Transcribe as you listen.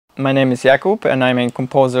My name is Jakub and I'm a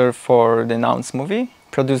composer for the Nouns Movie,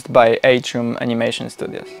 produced by Atrium Animation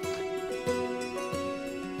Studios.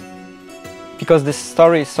 Because this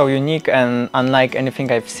story is so unique and unlike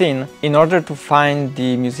anything I've seen, in order to find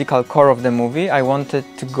the musical core of the movie, I wanted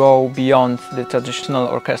to go beyond the traditional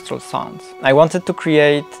orchestral sounds. I wanted to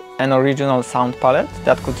create an original sound palette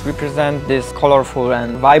that could represent this colorful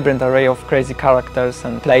and vibrant array of crazy characters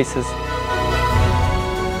and places.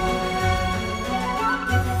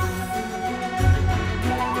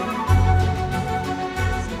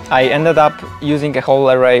 I ended up using a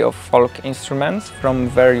whole array of folk instruments from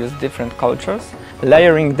various different cultures,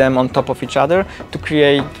 layering them on top of each other to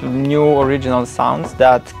create new original sounds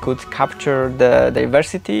that could capture the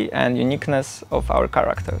diversity and uniqueness of our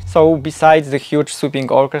characters. So besides the huge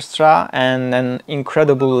sweeping orchestra and an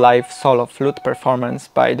incredible live solo flute performance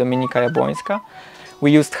by Dominika Jabłońska,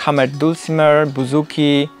 we used hammered dulcimer,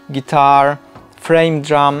 bouzouki, guitar, frame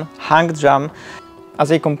drum, hang drum.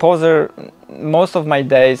 As a composer, most of my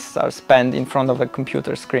days are spent in front of a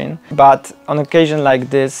computer screen, but on occasion like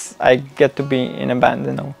this, I get to be in a band,